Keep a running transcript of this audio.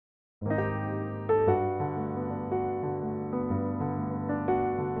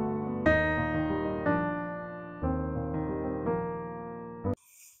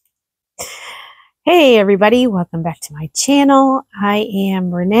Hey everybody, welcome back to my channel. I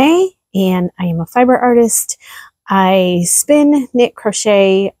am Renee and I am a fiber artist. I spin, knit,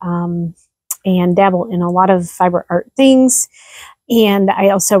 crochet, and dabble in a lot of fiber art things. And I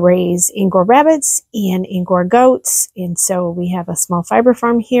also raise Angora rabbits and Angora goats. And so we have a small fiber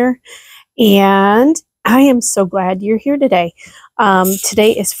farm here. And I am so glad you're here today.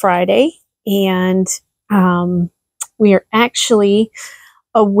 Today is Friday and we are actually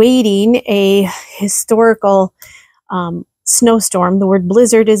awaiting a historical snowstorm. The word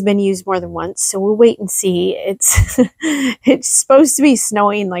blizzard has been used more than once, so we'll wait and see. It's it's supposed to be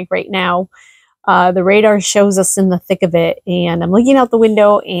snowing like right now. The radar shows us in the thick of it, and I'm looking out the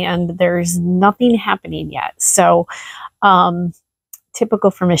window and there's nothing happening yet. So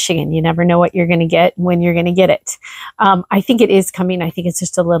typical for Michigan, you never know what you're going to get when you're going to get it. I think it is coming. I think it's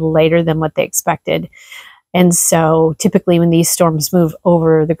just a little later than what they expected. And so typically when these storms move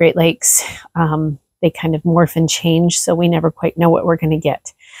over the Great Lakes, they kind of morph and change. So we never quite know what we're going to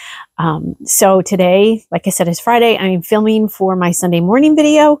get. So today, like I said, is Friday. I'm filming for my Sunday morning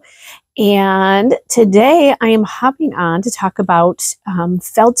video. And today I am hopping on to talk about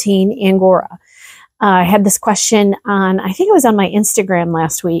felting Angora. I had this question on, I think it was on my Instagram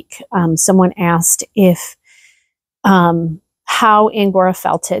last week. Someone asked if how Angora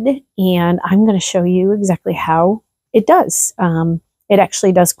felted, and I'm going to show you exactly how it does. It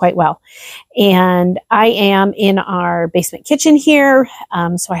actually does quite well. And I am in our basement kitchen here,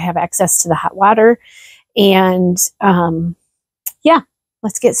 so I have access to the hot water. And yeah,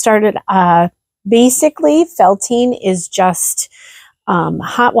 let's get started. Basically, felting is just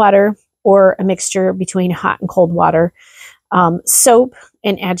hot water or a mixture between hot and cold water, soap,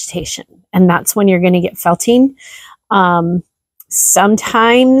 and agitation. And that's when you're going to get felting.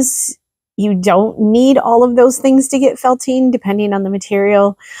 Sometimes you don't need all of those things to get felting, depending on the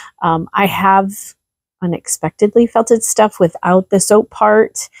material. I have unexpectedly felted stuff without the soap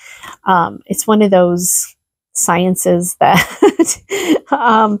part. It's one of those sciences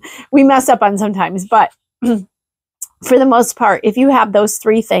that we mess up on sometimes, but for the most part, if you have those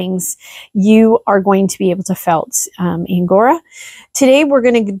three things, you are going to be able to felt Angora. Today, we're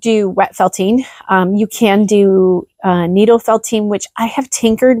going to do wet felting. You can do needle felting, which I have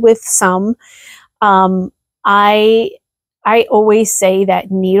tinkered with some. I always say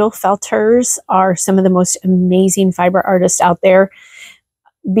that needle felters are some of the most amazing fiber artists out there.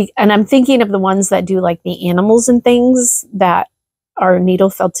 And I'm thinking of the ones that do like the animals and things that are needle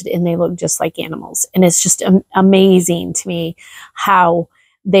felted and they look just like animals. And it's just amazing to me how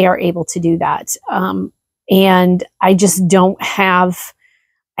they are able to do that. And I just don't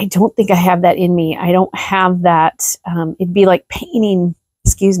think I have that in me. I don't have that. It'd be like painting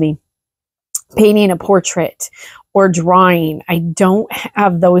a portrait or drawing. I don't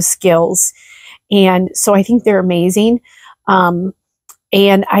have those skills. And so I think they're amazing. And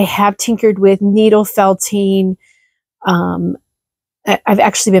I have tinkered with needle felting. I've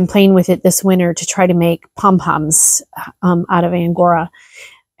actually been playing with it this winter to try to make pom-poms out of Angora.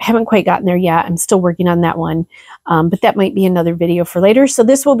 I haven't quite gotten there yet. I'm still working on that one, but that might be another video for later. So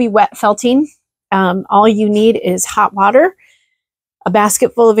this will be wet felting. All you need is hot water, a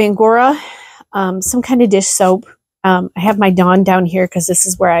basket full of Angora, some kind of dish soap. I have my Dawn down here because this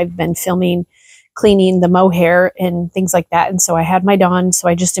is where I've been filming, cleaning the mohair and things like that. And so I had my Dawn, so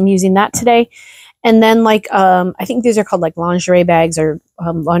I just am using that today. And then like, I think these are called like lingerie bags or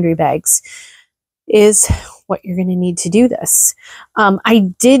laundry bags is what you're going to need to do this.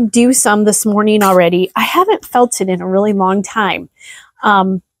 I did do some this morning already. I haven't felted in a really long time.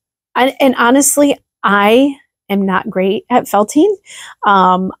 And honestly, I am not great at felting.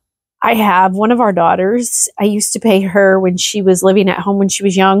 I have one of our daughters. I used to pay her when she was living at home when she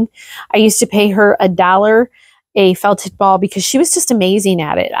was young. I used to pay her $1 a felted ball because she was just amazing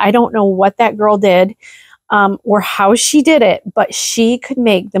at it. I don't know what that girl did or how she did it, but she could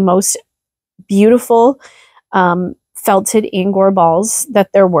make the most beautiful felted Angora balls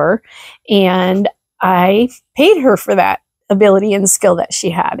that there were. And I paid her for that ability and skill that she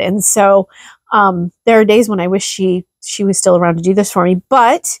had. And so there are days when I wish she was still around to do this for me,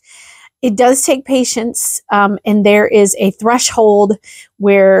 but it does take patience. And there is a threshold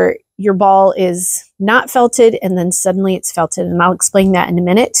where your ball is not felted and then suddenly it's felted. And I'll explain that in a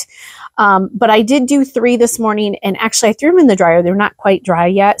minute. But I did do 3 this morning and actually I threw them in the dryer. They're not quite dry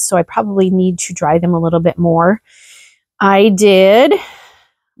yet. So I probably need to dry them a little bit more. Let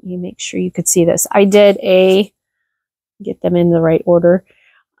me make sure you could see this. Get them in the right order.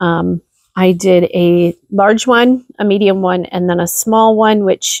 I did a large one, a medium one, and then a small one,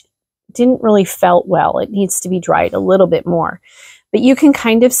 which didn't really felt well. It needs to be dried a little bit more. But you can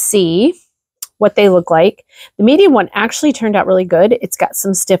kind of see what they look like. The medium one actually turned out really good. It's got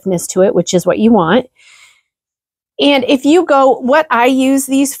some stiffness to it, which is what you want. And if you go, what I use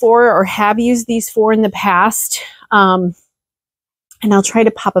these for or have used these for in the past, and I'll try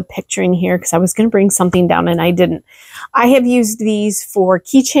to pop a picture in here because I was going to bring something down and I didn't. I have used these for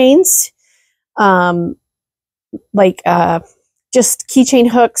keychains, just keychain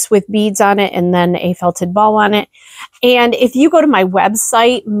hooks with beads on it and then a felted ball on it. And if you go to my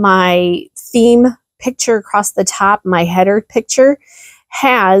website, my theme picture across the top, my header picture,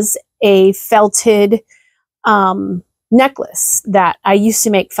 has a felted necklace that I used to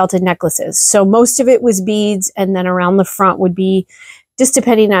make felted necklaces. So most of it was beads, and then around the front would be, just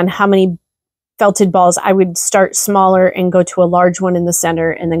depending on how many felted balls, I would start smaller and go to a large one in the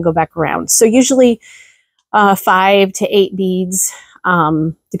center and then go back around. So usually 5 to 8 beads,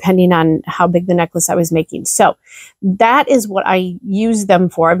 depending on how big the necklace I was making. So that is what I use them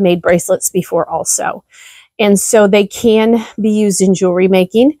for. I've made bracelets before also. And so they can be used in jewelry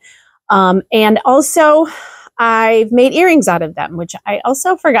making. And also I've made earrings out of them, which I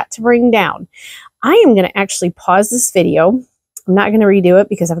also forgot to bring down. I am going to actually pause this video. I'm not going to redo it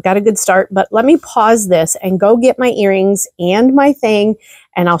because I've got a good start, but let me pause this and go get my earrings and my thing,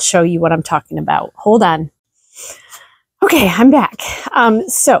 and I'll show you what I'm talking about. Hold on. Okay, I'm back.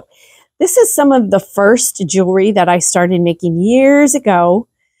 So this is some of the first jewelry that I started making years ago.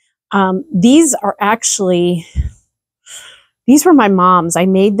 These were my mom's. I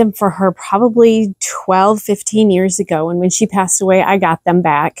made them for her probably 12, 15 years ago. And when she passed away, I got them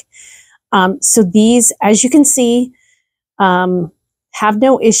back. So these, as you can see, have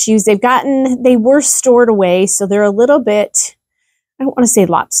no issues. They were stored away. So they're a little bit, I don't want to say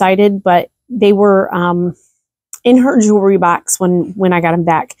lopsided, but they were, in her jewelry box when I got them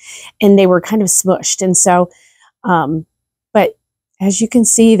back, and they were kind of smushed. And so, but as you can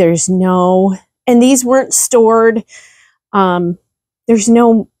see, and these weren't stored. There's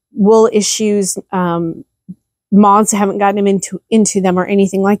no wool issues. Moths haven't gotten them into them or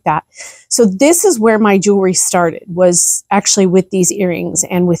anything like that. So this is where my jewelry started, was actually with these earrings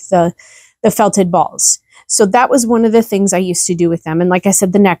and with the felted balls. So that was one of the things I used to do with them. And like I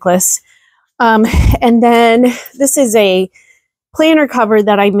said, the necklace. And then this is a planner cover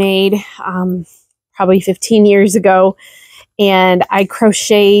that I made probably 15 years ago. And I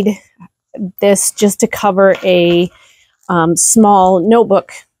crocheted this just to cover a small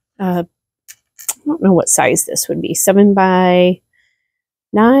notebook. I don't know what size this would be, 7 by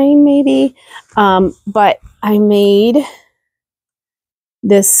 9 maybe. But I made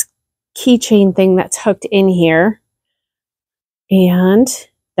this keychain thing that's hooked in here. And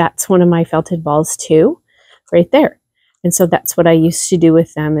that's one of my felted balls too, right there. And so that's what I used to do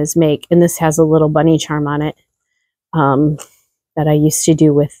with them, is make, and this has a little bunny charm on it that I used to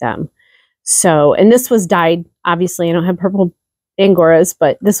do with them. So, and this was dyed. Obviously, I don't have purple Angoras,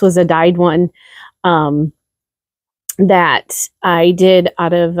 but this was a dyed one that I did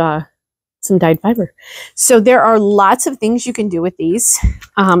out of some dyed fiber. So there are lots of things you can do with these.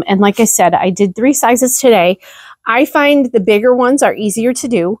 And like I said, I did 3 sizes today. I find the bigger ones are easier to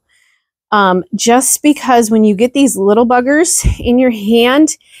do, just because when you get these little buggers in your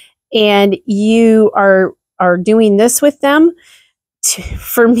hand and you are doing this with them,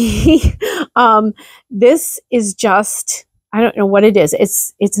 for me, this is just, I don't know what it is.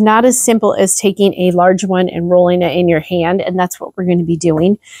 It's not as simple as taking a large one and rolling it in your hand, and that's what we're going to be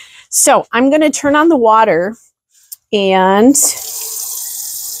doing. So I'm going to turn on the water and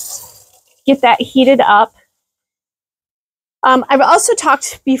get that heated up. I've also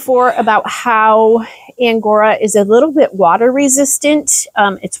talked before about how Angora is a little bit water resistant.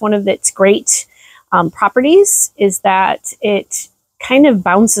 It's one of its great properties is that it kind of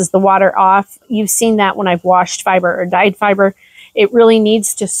bounces the water off. You've seen that when I've washed fiber or dyed fiber. It really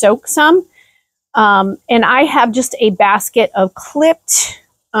needs to soak some. And I have just a basket of clipped,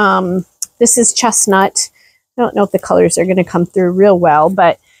 this is chestnut. I don't know if the colors are going to come through real well,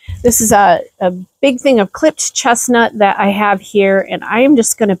 but this is a big thing of clipped chestnut that I have here, and I am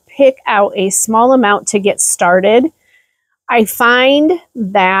just going to pick out a small amount to get started. I find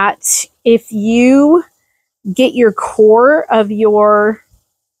that if you get your core of your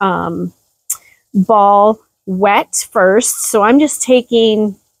ball wet first, so I'm just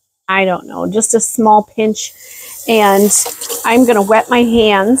taking, I don't know, just a small pinch, and I'm going to wet my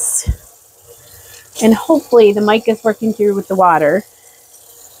hands, and hopefully the mic is working through with the water.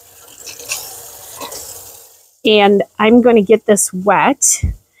 And I'm going to get this wet,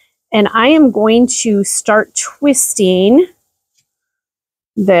 and I am going to start twisting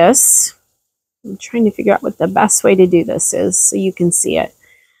this. I'm trying to figure out what the best way to do this is so you can see it.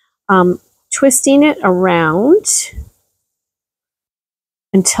 twisting it around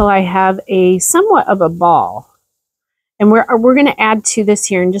until I have a somewhat of a ball. And we're going to add to this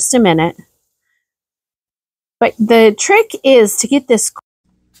here in just a minute. But the trick is to get this.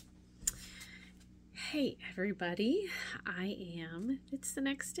 Hey everybody, it's the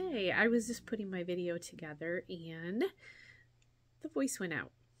next day. I was just putting my video together and the voice went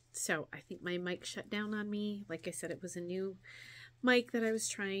out. So I think my mic shut down on me. Like I said, it was a new mic that I was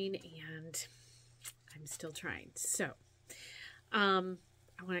trying and I'm still trying. So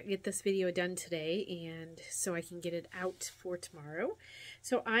I want to get this video done today and so I can get it out for tomorrow.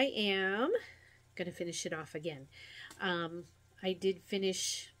 So I am going to finish it off again. I did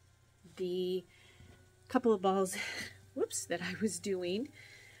finish the couple of balls whoops, that I was doing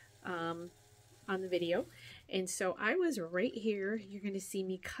on the video. And so I was right here. You're going to see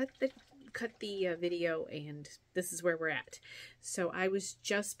me cut the video, and this is where we're at. So I was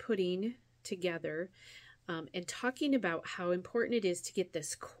just putting together and talking about how important it is to get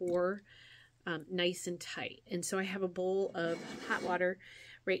this core nice and tight. And so I have a bowl of hot water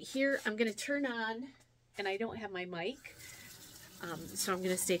right here. I'm going to turn on, and I don't have my mic, so I'm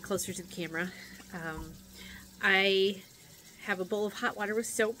going to stay closer to the camera. I have a bowl of hot water with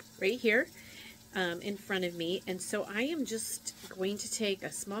soap right here in front of me, and so I am just going to take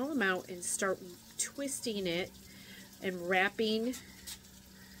a small amount and start twisting it and wrapping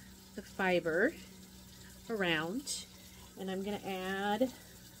the fiber around, and I'm going to add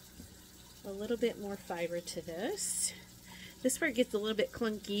a little bit more fiber to this. This part gets a little bit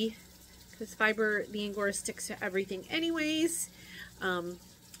clunky because fiber, the Angora sticks to everything anyways.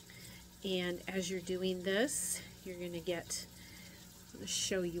 And as you're doing this, you're going to get, I'm going to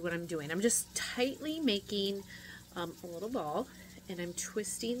show you what I'm doing. I'm just tightly making a little ball, and I'm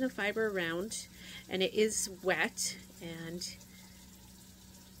twisting the fiber around, and it is wet, and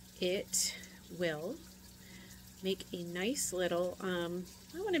it will make a nice little,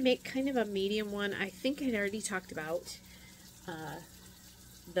 I want to make kind of a medium one. I think I'd already talked about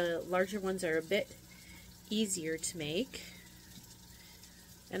the larger ones are a bit easier to make.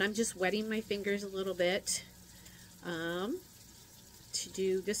 And I'm just wetting my fingers a little bit to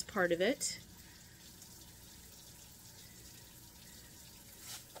do this part of it.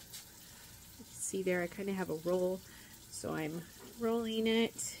 See there, I kind of have a roll, so I'm rolling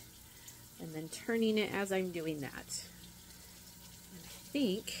it and then turning it as I'm doing that. And I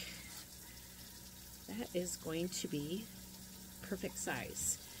think that is going to be perfect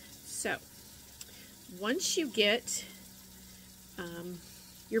size. So once you get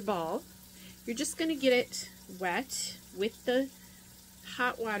your ball, you're just going to get it wet with the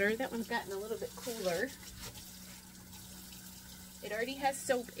hot water. That one's gotten a little bit cooler. It already has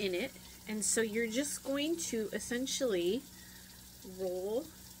soap in it, and so you're just going to essentially roll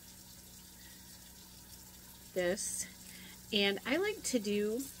this. And I like to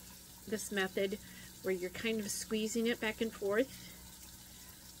do this method where you're kind of squeezing it back and forth.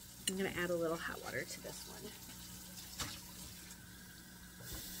 I'm going to add a little hot water to this one.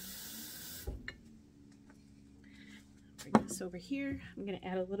 Bring this over here. I'm going to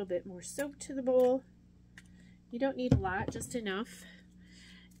add a little bit more soap to the bowl. You don't need a lot, just enough.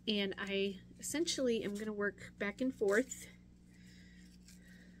 And I essentially am going to work back and forth.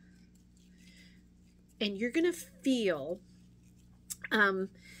 And you're going to feel,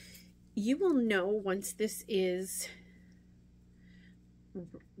 you will know once this is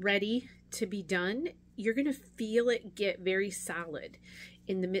ready to be done. You're going to feel it get very solid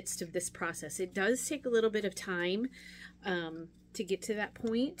in the midst of this process. It does take a little bit of time to get to that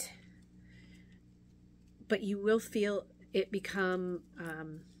point, but you will feel it become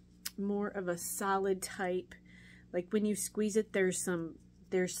more of a solid type. Like when you squeeze it, there's some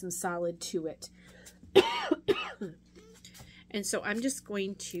solid to it. And so I'm just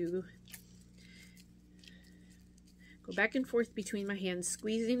going to go back and forth between my hands,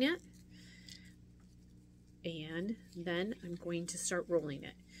 squeezing it, and then I'm going to start rolling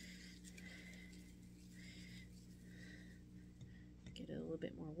it. Get it a little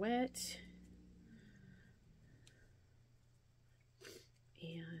bit more wet.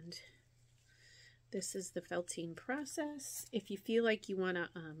 And this is the felting process. If you feel like you want to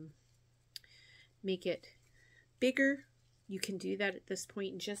make it bigger, you can do that at this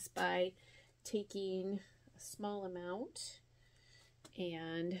point just by taking a small amount,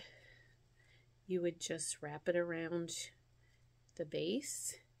 and you would just wrap it around the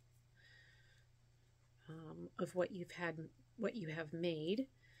base of what you have made,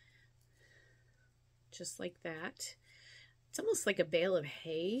 just like that. It's almost like a bale of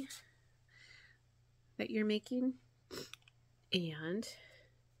hay that you're making, and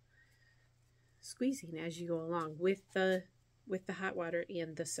squeezing as you go along with the hot water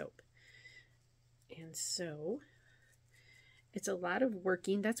and the soap. And so it's a lot of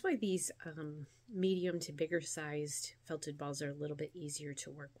working. That's why these medium to bigger sized felted balls are a little bit easier to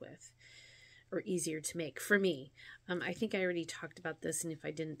work with, or easier to make for me. I think I already talked about this, and if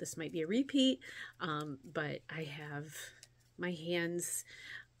I didn't, this might be a repeat, but I have my hands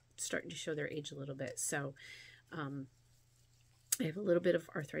starting to show their age a little bit. So I have a little bit of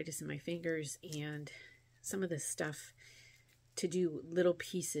arthritis in my fingers, and some of this stuff to do little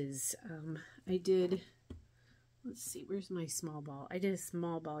pieces. I did, let's see, where's my small ball? I did a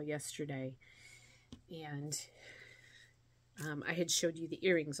small ball yesterday, and I had showed you the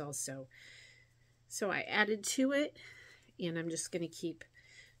earrings also. So I added to it, and I'm just going to keep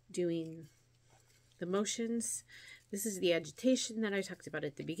doing the motions. This is the agitation that I talked about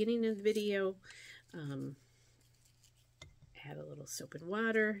at the beginning of the video. Add a little soap and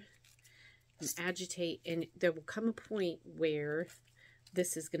water and agitate, and there will come a point where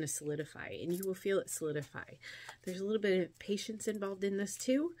this is going to solidify, and you will feel it solidify. There's a little bit of patience involved in this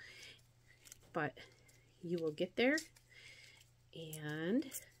too, but you will get there. And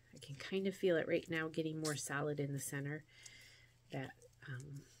I can kind of feel it right now getting more solid in the center. That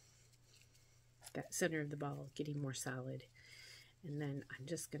center of the ball getting more solid. And then I'm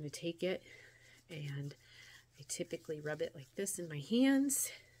just going to take it, and I typically rub it like this in my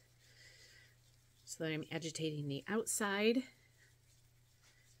hands so that I'm agitating the outside.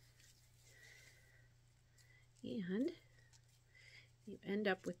 And you end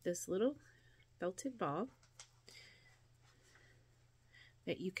up with this little felted ball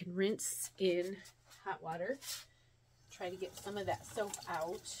that you can rinse in hot water. Try to get some of that soap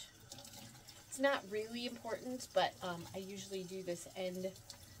out. It's not really important, but I usually do this end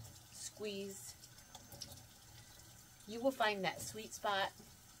squeeze. You will find that sweet spot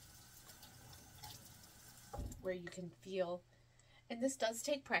where you can feel, and this does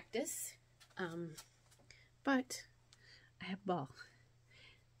take practice, but I have a ball.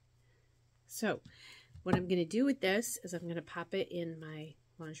 So what I'm going to do with this is I'm going to pop it in my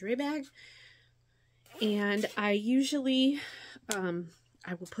lingerie bag, and I usually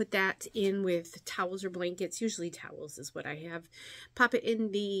I will put that in with towels or blankets. Usually towels is what I have. Pop it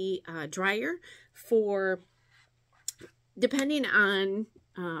in the dryer for, depending on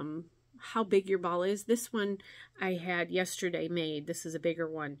how big your ball is. This one I had yesterday made. This is a bigger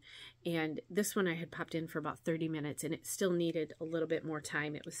one. And this one I had popped in for about 30 minutes, and it still needed a little bit more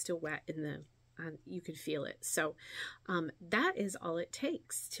time. It was still wet in the, you could feel it. So that is all it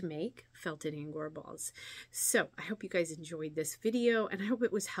takes to make felted Angora balls. So I hope you guys enjoyed this video, and I hope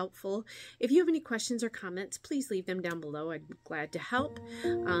it was helpful. If you have any questions or comments, please leave them down below. I'd be glad to help.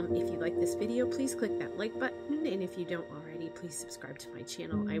 If you like this video, please click that like button, and if you don't already, please subscribe to my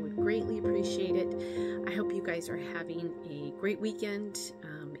channel. I would greatly appreciate it. I hope you guys are having a great weekend.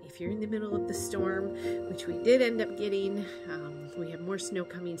 If you're in the middle of the storm, which we did end up getting, we have more snow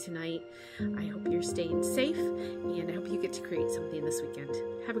coming tonight. I hope you're staying safe, and I hope you get to create something this weekend.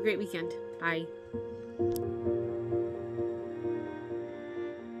 Have a great weekend. Bye.